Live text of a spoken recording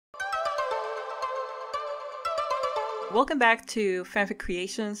Welcome back to Fanfic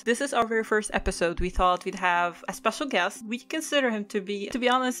Creations. This is our very first episode. We thought we'd have a special guest. We consider him to be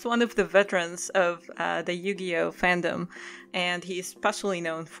honest, one of the veterans of the Yu-Gi-Oh fandom. And he's especially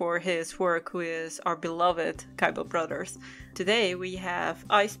known for his work with our beloved Kaiba brothers. Today we have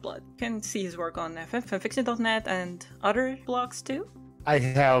Icedblood. You can see his work on fanfiction.net and other blogs too. I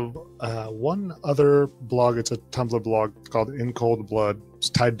have one other blog. It's a Tumblr blog called In Cold Blood. It's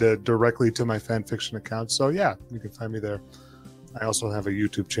tied directly to my fanfiction account. So yeah, you can find me there. I also have a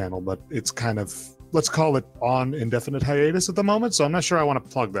YouTube channel, but it's kind of, let's call it on indefinite hiatus at the moment. So I'm not sure I want to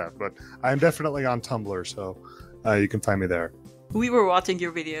plug that, but I'm definitely on Tumblr. So you can find me there. We were watching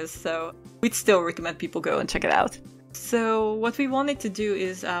your videos, so we'd still recommend people go and check it out. So what we wanted to do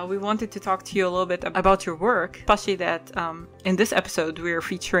is we wanted to talk to you a little bit about your work, especially that in this episode we're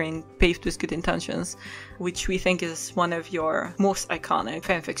featuring Paved with Good Intentions, which we think is one of your most iconic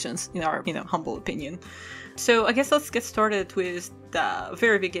fanfictions in our humble opinion. So I guess let's get started with the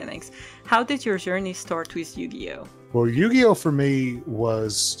very beginnings. How did your journey start with Yu-Gi-Oh? Well, Yu-Gi-Oh for me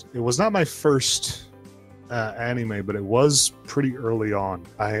was not my first anime, but it was pretty early on.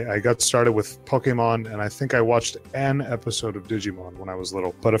 I got started with Pokemon, and I think I watched an episode of Digimon when I was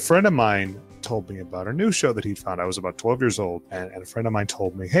little. But a friend of mine told me about a new show that he'd found. I was about 12 years old, and a friend of mine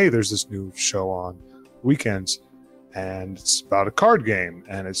told me, hey, there's this new show on weekends, and it's about a card game,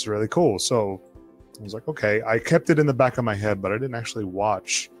 and it's really cool. So I was like, okay. I kept it in the back of my head, but I didn't actually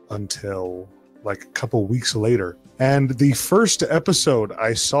watch until like a couple weeks later. And the first episode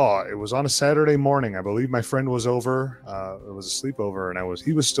I saw, it was on a Saturday morning. I believe my friend was over. It was a sleepover, and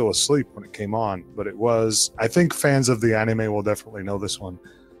he was still asleep when it came on. But it was, I think fans of the anime will definitely know this one.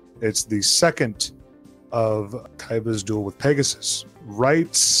 It's the second of Kaiba's duel with Pegasus,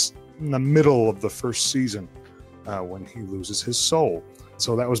 right in the middle of the first season, when he loses his soul.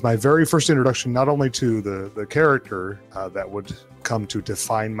 So that was my very first introduction, not only to the character that would come to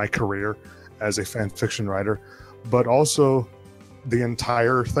define my career as a fan fiction writer, but also the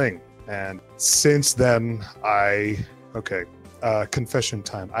entire thing. And since then, confession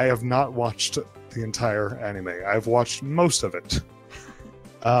time. I have not watched the entire anime. I've watched most of it.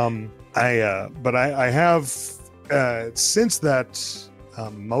 I have since that,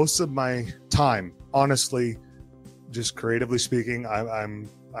 most of my time, honestly, just creatively speaking,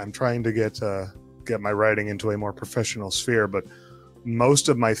 I'm trying to get my writing into a more professional sphere, but most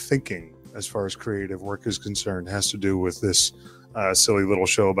of my thinking as far as creative work is concerned has to do with this silly little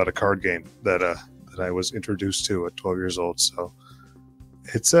show about a card game that I was introduced to at 12 years old. So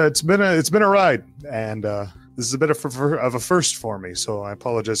it's been a ride, and this is a bit of a first for me. So I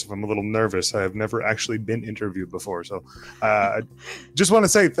apologize if I'm a little nervous. I have never actually been interviewed before, so just want to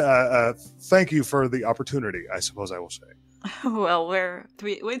say thank you for the opportunity, I suppose I will say. Well,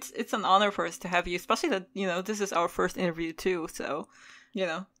 it's an honor for us to have you, especially that this is our first interview too. So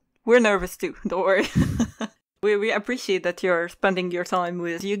we're nervous too, don't worry. We appreciate that you're spending your time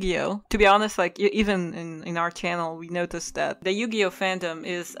with Yu-Gi-Oh! To be honest, like even in our channel, we noticed that the Yu-Gi-Oh! Fandom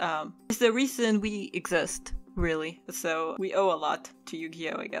is the reason we exist, really. So we owe a lot to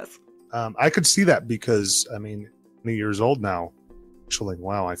Yu-Gi-Oh! I guess. I could see that because, 20 years old now. Actually,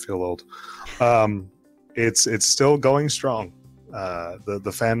 wow, I feel old. It's still going strong. The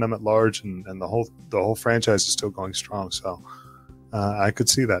fandom at large and the whole franchise is still going strong. So I could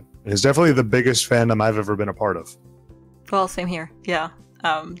see that. It's definitely the biggest fandom I've ever been a part of. Well, same here. Yeah.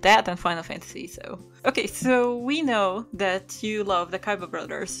 That and Final Fantasy. So okay, so we know that you love the Kaiba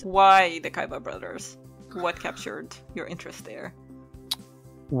brothers. Why the Kaiba brothers? What captured your interest there?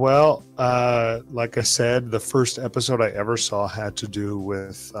 Well, like I said, the first episode I ever saw had to do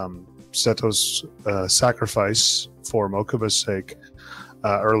with Seto's sacrifice for Mokuba's sake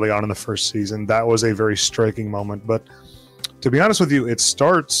early on in the first season. That was a very striking moment. But to be honest with you, it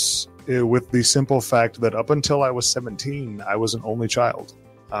starts with the simple fact that up until I was 17, I was an only child.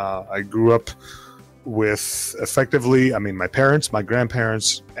 I grew up with effectively, my parents, my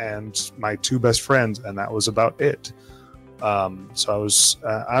grandparents, and my two best friends, and that was about it. So I was,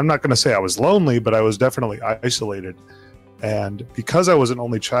 I'm not going to say I was lonely, but I was definitely isolated. And because I was an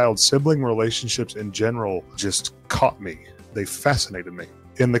only child, sibling relationships in general just caught me. They fascinated me.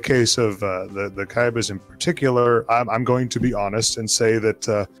 In the case of the Kaibas in particular, I'm going to be honest and say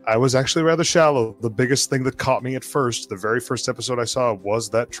that I was actually rather shallow. The biggest thing that caught me at first, the very first episode I saw, was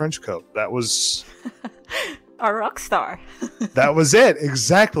that trench coat. That was... a rock star. That was it.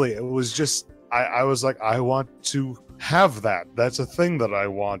 Exactly. It was just, I was like, I want to have that. That's a thing that I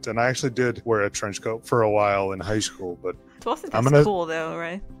want. And I actually did wear a trench coat for a while in high school, but it wasn't at school though,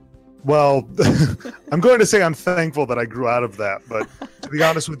 right? Well, I'm going to say I'm thankful that I grew out of that, but to be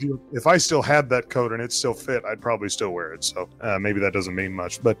honest with you, if I still had that coat and it still fit, I'd probably still wear it. So maybe that doesn't mean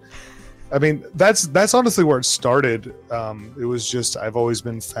much, but I mean, that's honestly where it started. It was just, I've always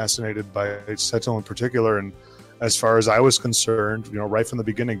been fascinated by Seto in particular. And as far as I was concerned, you know, right from the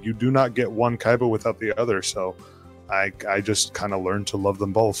beginning, you do not get one Kaiba without the other. So I just kind of learned to love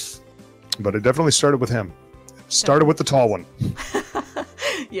them both. But it definitely started with him. Started with the tall one.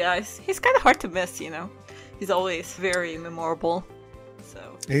 Yeah, he's kind of hard to miss, you know. He's always very memorable.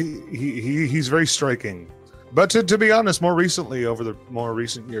 So he's very striking. But to be honest, more recently, over the more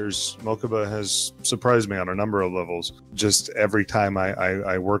recent years, Mokuba has surprised me on a number of levels. Just every time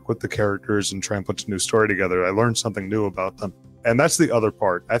I work with the characters and try and put a new story together, I learn something new about them. And that's the other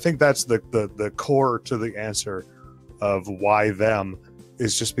part. I think that's the core to the answer of why them,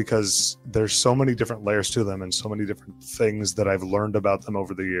 is just because there's so many different layers to them and so many different things that I've learned about them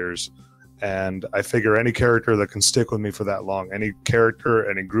over the years. And I figure any character that can stick with me for that long, any character,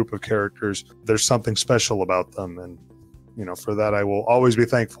 any group of characters, there's something special about them. And, you know, for that, I will always be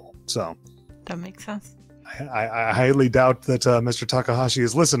thankful. So that makes sense. I highly doubt that Mr. Takahashi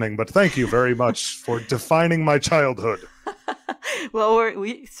is listening, but thank you very much for defining my childhood. Well,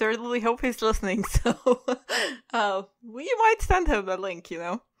 we certainly hope he's listening, so we might send him a link, you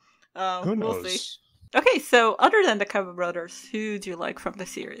know. Who knows? We'll see. Okay, so other than the Kaiba brothers, who do you like from the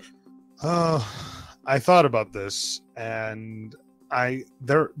series? I thought about this, and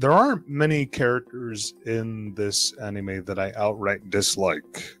there aren't many characters in this anime that I outright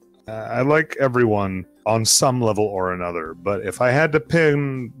dislike. I like everyone on some level or another, but if I had to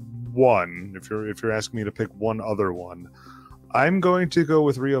pin one, if you're asking me to pick one other one, I'm going to go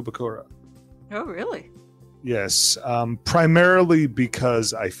with Ryo Bakura. Oh, really? Yes, primarily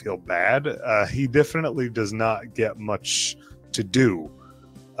because I feel bad. He definitely does not get much to do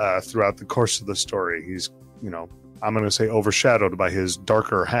throughout the course of the story. He's, you know, I'm going to say overshadowed by his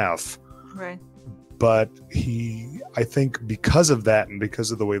darker half. Right. But I think because of that and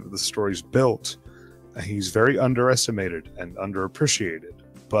because of the way that the story's built, he's very underestimated and underappreciated.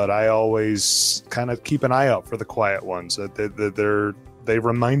 But I always kind of keep an eye out for the quiet ones. They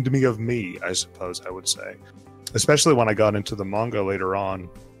remind me of me, I suppose I would say. Especially when I got into the manga later on.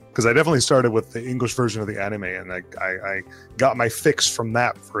 Because I definitely started with the English version of the anime, and I got my fix from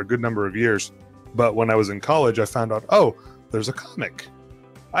that for a good number of years. But when I was in college, I found out, oh, there's a comic.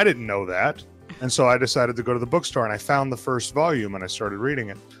 I didn't know that. And so I decided to go to the bookstore, and I found the first volume, and I started reading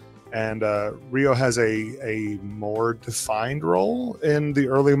it. And Ryo has a more defined role in the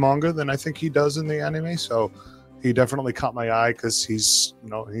early manga than I think he does in the anime. So he definitely caught my eye because he's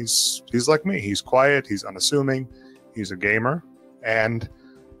like me. He's quiet. He's unassuming. He's a gamer. And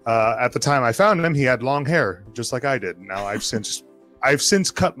at the time I found him, he had long hair, just like I did. Now I've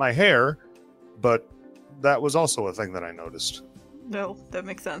since cut my hair, but that was also a thing that I noticed. No, that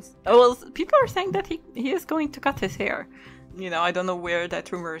makes sense. Oh, well, people are saying that he is going to cut his hair. You know, I don't know where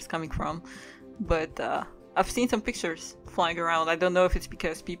that rumor is coming from, but I've seen some pictures flying around. I don't know if it's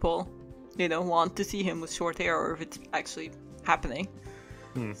because people, you know, want to see him with short hair or if it's actually happening.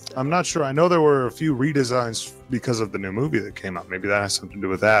 So. I'm not sure. I know there were a few redesigns because of the new movie that came out. Maybe that has something to do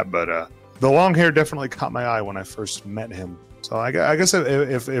with that, but the long hair definitely caught my eye when I first met him. So I guess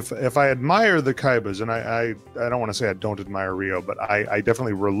if I admire the Kaibas, and I don't want to say I don't admire Ryo, but I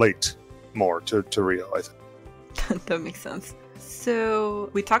definitely relate more to Ryo, I think. That makes sense. So,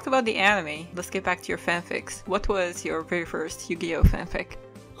 we talked about the anime. Let's get back to your fanfics. What was your very first Yu-Gi-Oh fanfic?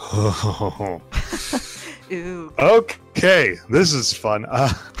 Oh. Ooh. Okay, this is fun.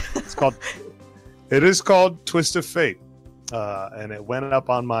 It is called Twist of Fate. And it went up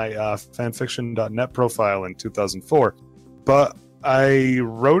on my fanfiction.net profile in 2004. But I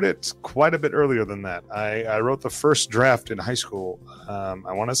wrote it quite a bit earlier than that. I wrote the first draft in high school.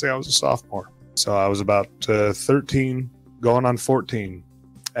 I want to say I was a sophomore. So I was about 13, going on 14.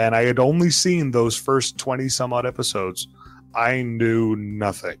 And I had only seen those first 20 some odd episodes. I knew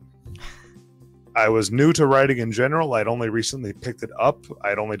nothing. I was new to writing in general. I'd only recently picked it up.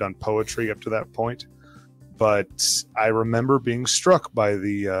 I'd only done poetry up to that point. But I remember being struck by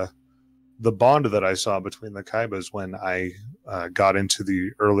the bond that I saw between the Kaibas when I got into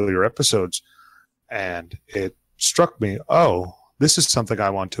the earlier episodes. And it struck me, oh, this is something I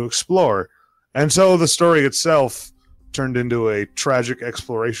want to explore. And so the story itself turned into a tragic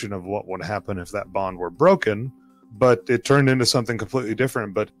exploration of what would happen if that bond were broken, but it turned into something completely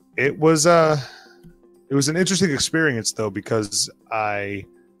different. But it was an interesting experience, though, because I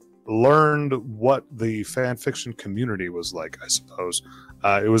learned what the fan fiction community was like, I suppose.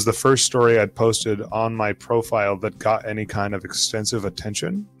 It was the first story I'd posted on my profile that got any kind of extensive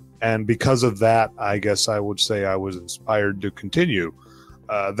attention. And because of that, I guess I would say I was inspired to continue.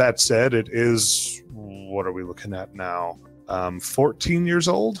 That said, it is, what are we looking at now? 14 years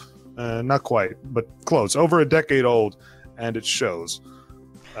old? Not quite, but close. Over a decade old, and it shows.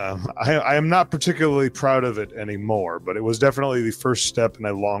 I am not particularly proud of it anymore, but it was definitely the first step in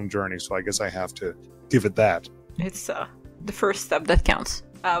a long journey, so I guess I have to give it that. It's the first step that counts.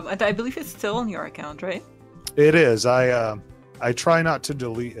 And I believe it's still on your account, right? It is. I try not to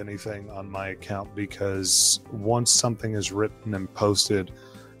delete anything on my account because once something is written and posted,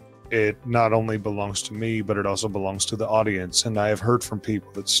 it not only belongs to me, but it also belongs to the audience. And I have heard from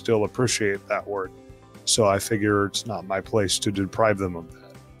people that still appreciate that work. So I figure it's not my place to deprive them of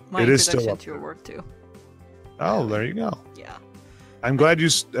that. My it is still introduction up to your there. work too. Oh, there you go. Yeah. I'm glad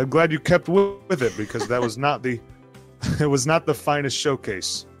you kept with it because that was not the it was not the finest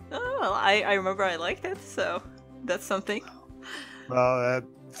showcase. Oh, well, I remember I liked it, so that's something. Well,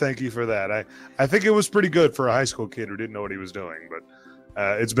 thank you for that. I think it was pretty good for a high school kid who didn't know what he was doing, but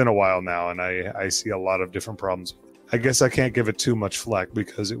it's been a while now, and I see a lot of different problems. I guess I can't give it too much flack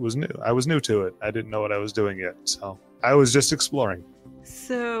because it was new. I was new to it. I didn't know what I was doing yet, so I was just exploring.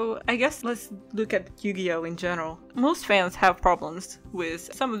 So I guess let's look at Yu-Gi-Oh! In general. Most fans have problems with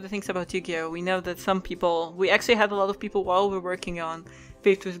some of the things about Yu-Gi-Oh! We know that some people, we actually had a lot of people while we're working on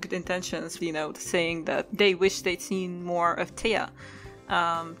Faith with Good Intentions, saying that they wish they'd seen more of Taya.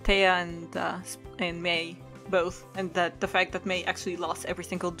 Taya and Mei both, and that the fact that Mei actually lost every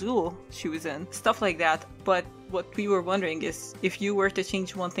single duel she was in, stuff like that. But what we were wondering is, if you were to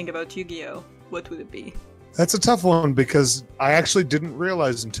change one thing about Yu-Gi-Oh!, what would it be? That's a tough one because I actually didn't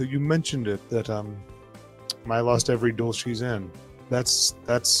realize until you mentioned it that Mai lost every duel she's in. That's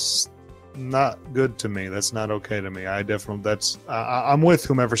not good to me. That's not okay to me. I'm with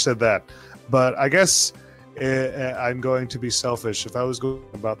whomever said that. But I guess I'm going to be selfish. If I was going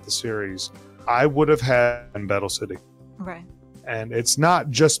about the series, I would have had Battle City. Right. And it's not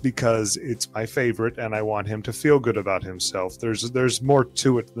just because it's my favorite and I want him to feel good about himself. There's more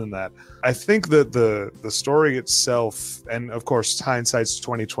to it than that. I think that the story itself, and of course hindsight's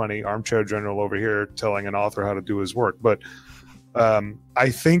 2020, armchair general over here telling an author how to do his work, but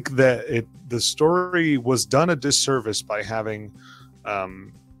I think that the story was done a disservice by having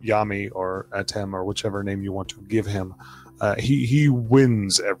Yami or Atem or whichever name you want to give him. He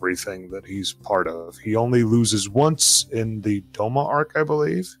wins everything that he's part of. He only loses once in the Doma arc, I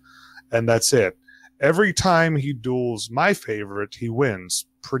believe, and that's it. Every time he duels my favorite, he wins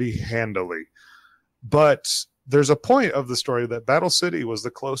pretty handily. But there's a point of the story that Battle City was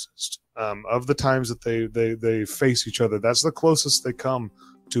the closest of the times that they face each other. That's the closest they come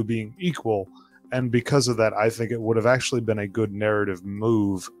to being equal, and because of that, I think it would have actually been a good narrative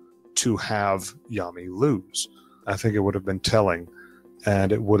move to have Yami lose. I think it would have been telling,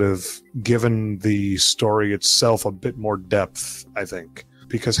 and it would have given the story itself a bit more depth, I think.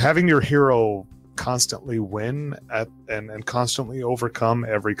 Because having your hero constantly win and constantly overcome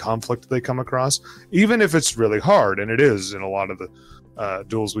every conflict they come across, even if it's really hard, and it is in a lot of the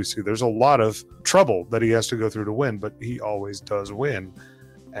duels we see, there's a lot of trouble that he has to go through to win, but he always does win.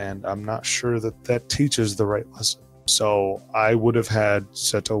 And I'm not sure that teaches the right lesson. So I would have had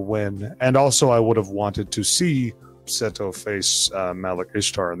Seto win, and also I would have wanted to see Seto face Malik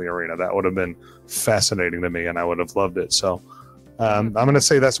Ishtar in the arena. That would have been fascinating to me, and I would have loved it. So I'm going to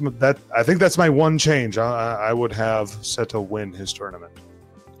say that. I think that's my one change. I would have Seto win his tournament.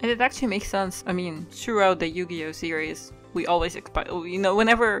 And it actually makes sense. I mean, throughout the Yu-Gi-Oh! Series, we always expect,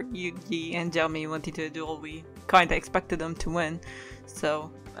 whenever Yugi and Jami went into a duel, we kind of expected them to win.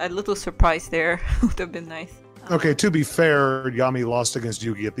 So a little surprise there would have been nice. Okay, to be fair, Yami lost against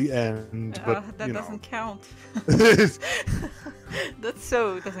Yugi at the end, but that doesn't count. That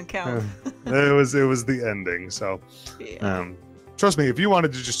doesn't count. It was the ending. So, yeah. Trust me, if you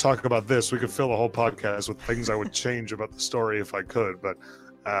wanted to just talk about this, we could fill a whole podcast with things I would change about the story if I could. But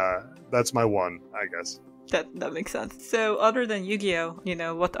that's my one, I guess. That makes sense. So, other than Yu-Gi-Oh,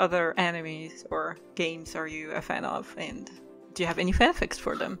 what other animes or games are you a fan of, and do you have any fanfics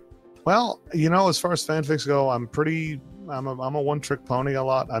for them? Well, as far as fanfics go, I'm a one-trick pony a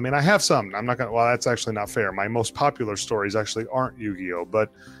lot. I mean, I have some. Well, that's actually not fair. My most popular stories actually aren't Yu-Gi-Oh!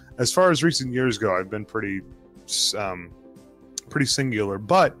 But as far as recent years go, I've been pretty singular.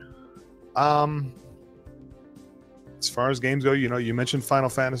 But as far as games go, you mentioned Final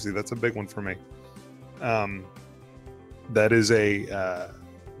Fantasy. That's a big one for me. That is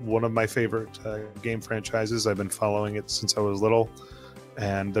one of my favorite game franchises. I've been following it since I was little.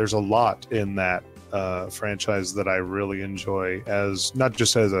 And there's a lot in that franchise that I really enjoy, as not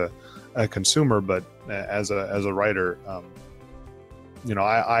just as a consumer, but as a writer. You know,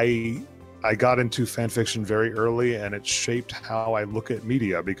 I got into fan fiction very early, and it shaped how I look at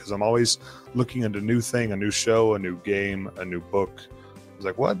media, because I'm always looking at a new thing, a new show, a new game, a new book. I was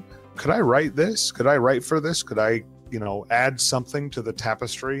like, what? Could I write this? Could I write for this? Could I, you know, add something to the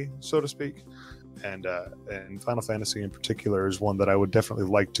tapestry, so to speak? And Final Fantasy in particular is one that I would definitely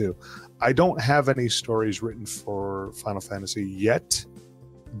like to. I don't have any stories written for Final Fantasy yet,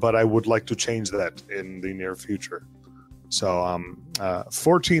 but I would like to change that in the near future. So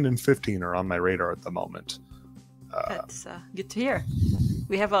 14 and 15 are on my radar at the moment. That's good to hear.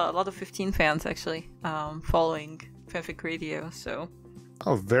 We have a lot of 15 fans, actually, following Fanfic Radio, so...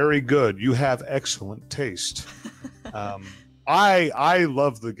 Oh, very good. You have excellent taste. I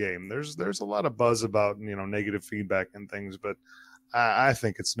love the game. There's a lot of buzz about, you know, negative feedback and things, but I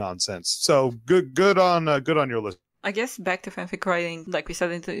think it's nonsense. So good on your list. I guess back to fanfic writing, like we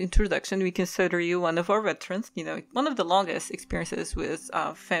said in the introduction, we consider you one of our veterans. You know, one of the longest experiences with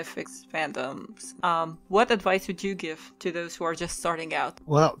fanfics, fandoms. What advice would you give to those who are just starting out?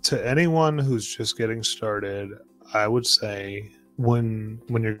 Well, to anyone who's just getting started, I would say when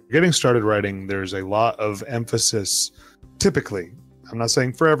you're getting started writing, there's a lot of emphasis. Typically, I'm not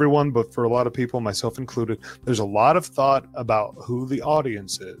saying for everyone, but for a lot of people, myself included, there's a lot of thought about who the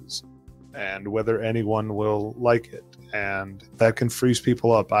audience is and whether anyone will like it. And that can freeze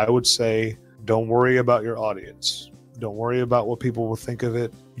people up. I would say, don't worry about your audience. Don't worry about what people will think of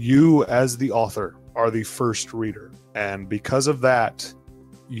it. You, as the author, are the first reader. And because of that,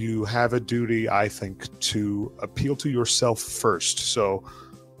 you have a duty, I think, to appeal to yourself first. So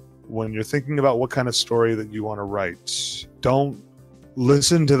when you're thinking about what kind of story that you want to write, don't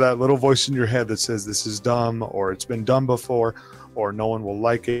listen to that little voice in your head that says this is dumb, or it's been done before, or no one will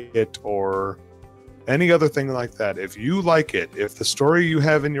like it, or any other thing like that. If you like it, if the story you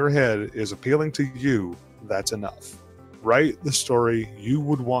have in your head is appealing to you, that's enough. Write the story you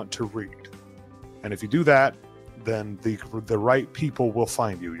would want to read. And if you do that, then the right people will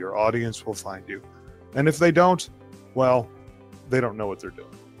find you. Your audience will find you. And if they don't, well, they don't know what they're doing.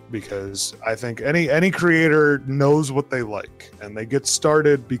 Because I think any creator knows what they like, and they get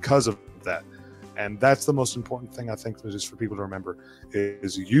started because of that. And that's the most important thing, I think, is for people to remember,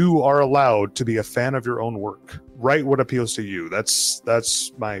 is you are allowed to be a fan of your own work. Write what appeals to you. That's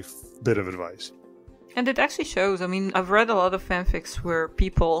my bit of advice. And it actually shows. I mean, I've read a lot of fanfics where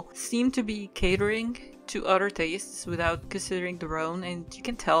people seem to be catering to other tastes without considering their own, and you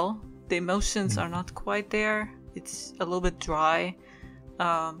can tell the emotions are not quite there. It's a little bit dry.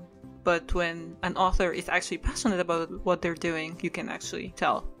 But when an author is actually passionate about what they're doing, you can actually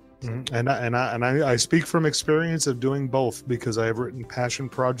tell. And I speak from experience of doing both, because I have written passion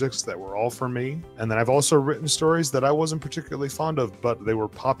projects that were all for me, and then I've also written stories that I wasn't particularly fond of, but they were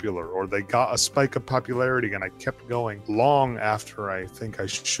popular, or they got a spike of popularity, and I kept going long after I think I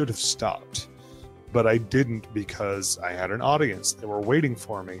should have stopped. But I didn't, because I had an audience. They were waiting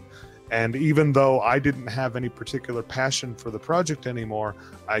for me. And even though I didn't have any particular passion for the project anymore,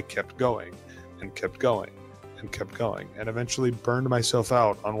 I kept going and kept going and kept going, and eventually burned myself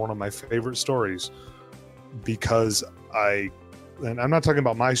out on one of my favorite stories, because and I'm not talking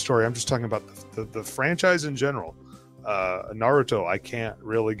about my story, I'm just talking about the franchise in general. Naruto, I can't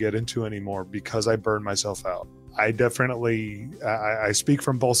really get into anymore because I burned myself out. I definitely, I speak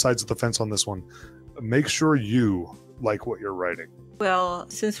from both sides of the fence on this one. Make sure you like what you're writing. Well,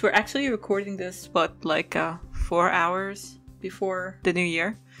 since we're actually recording this, 4 hours before the new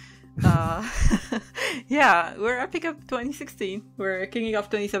year, yeah, we're wrapping up 2016. We're kicking off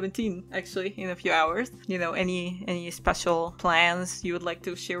 2017, actually, in a few hours. You know, any special plans you would like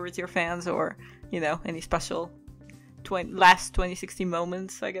to share with your fans, or, you know, any special last 2016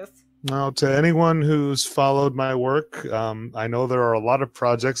 moments, I guess? Now, to anyone who's followed my work, I know there are a lot of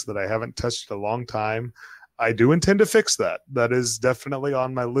projects that I haven't touched in a long time. I do intend to fix that. That is definitely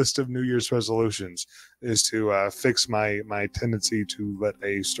on my list of New Year's resolutions, is to fix my tendency to let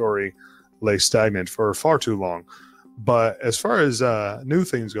a story lay stagnant for far too long. But as far as new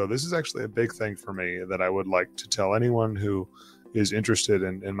things go, this is actually a big thing for me that I would like to tell anyone who is interested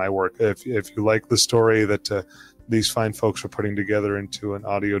in my work. If you like the story that these fine folks are putting together into an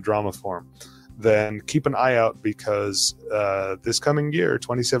audio drama form, then keep an eye out, because this coming year,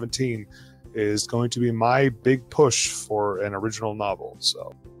 2017, is going to be my big push for an original novel.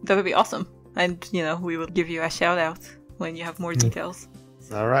 So that would be awesome. And, you know, we will give you a shout out when you have more details.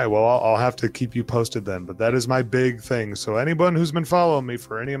 All right. Well, I'll have to keep you posted then. But that is my big thing. So anyone who's been following me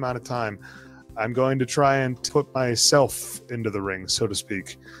for any amount of time, I'm going to try and put myself into the ring, so to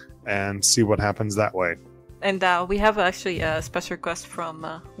speak, and see what happens that way. And we have actually a special request from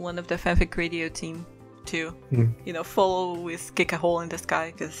one of the Fanfic Radio team to, follow with Kick a Hole in the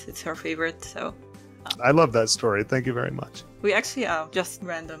Sky because it's her favorite. So I love that story. Thank you very much. We actually, just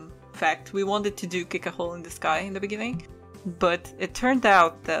random fact, we wanted to do Kick a Hole in the Sky in the beginning, but it turned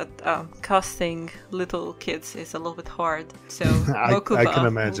out that casting little kids is a little bit hard. So Mokuba, I can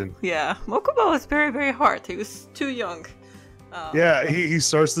imagine. Yeah, Mokuba was very, very hard. He was too young. Yeah, he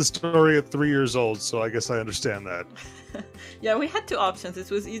starts the story at 3 years old, so I guess I understand that. Yeah, we had two options.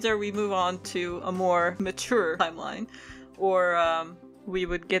 It was either we move on to a more mature timeline, or we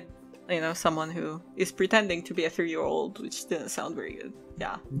would get someone who is pretending to be a 3-year-old, which didn't sound very good.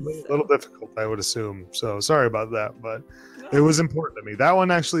 Yeah. A little difficult, I would assume. So sorry about that, but it was important to me. That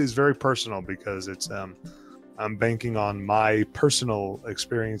one actually is very personal because it's I'm banking on my personal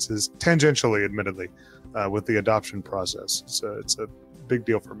experiences, tangentially, admittedly, with the adoption process. So it's a big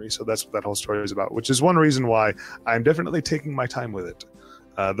deal for me. So that's what that whole story is about, which is one reason why I'm definitely taking my time with it.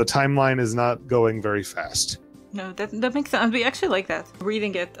 The timeline is not going very fast. No, that makes sense. And we actually like that,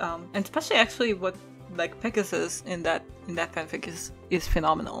 reading it, and especially actually what Pegasus in that fanfic is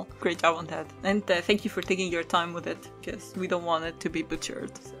phenomenal. Great job on that, and thank you for taking your time with it because we don't want it to be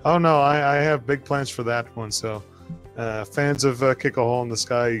butchered. So. Oh no, I have big plans for that one. So fans of Kick a Hole in the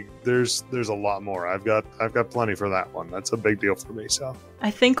Sky, there's a lot more. I've got plenty for that one. That's a big deal for me. So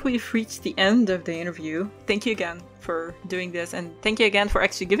I think we've reached the end of the interview. Thank you again for doing this, and thank you again for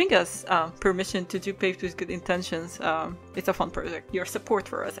actually giving us permission to do Paved with Good Intentions. It's a fun project. Your support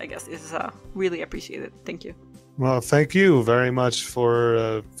for us, I guess, is really appreciated. Thank you. Well, thank you very much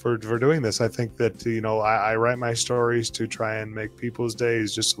for doing this. I think that I write my stories to try and make people's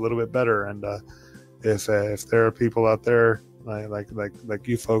days just a little bit better, and if there are people out there like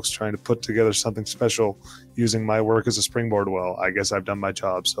you folks trying to put together something special using my work as a springboard, well, I guess I've done my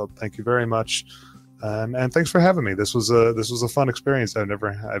job. So thank you very much. And thanks for having me. This was a fun experience. I've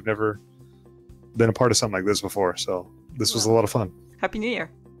never been a part of something like this before, so this was a lot of fun. Happy New Year.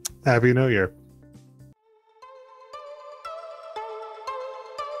 Happy New Year.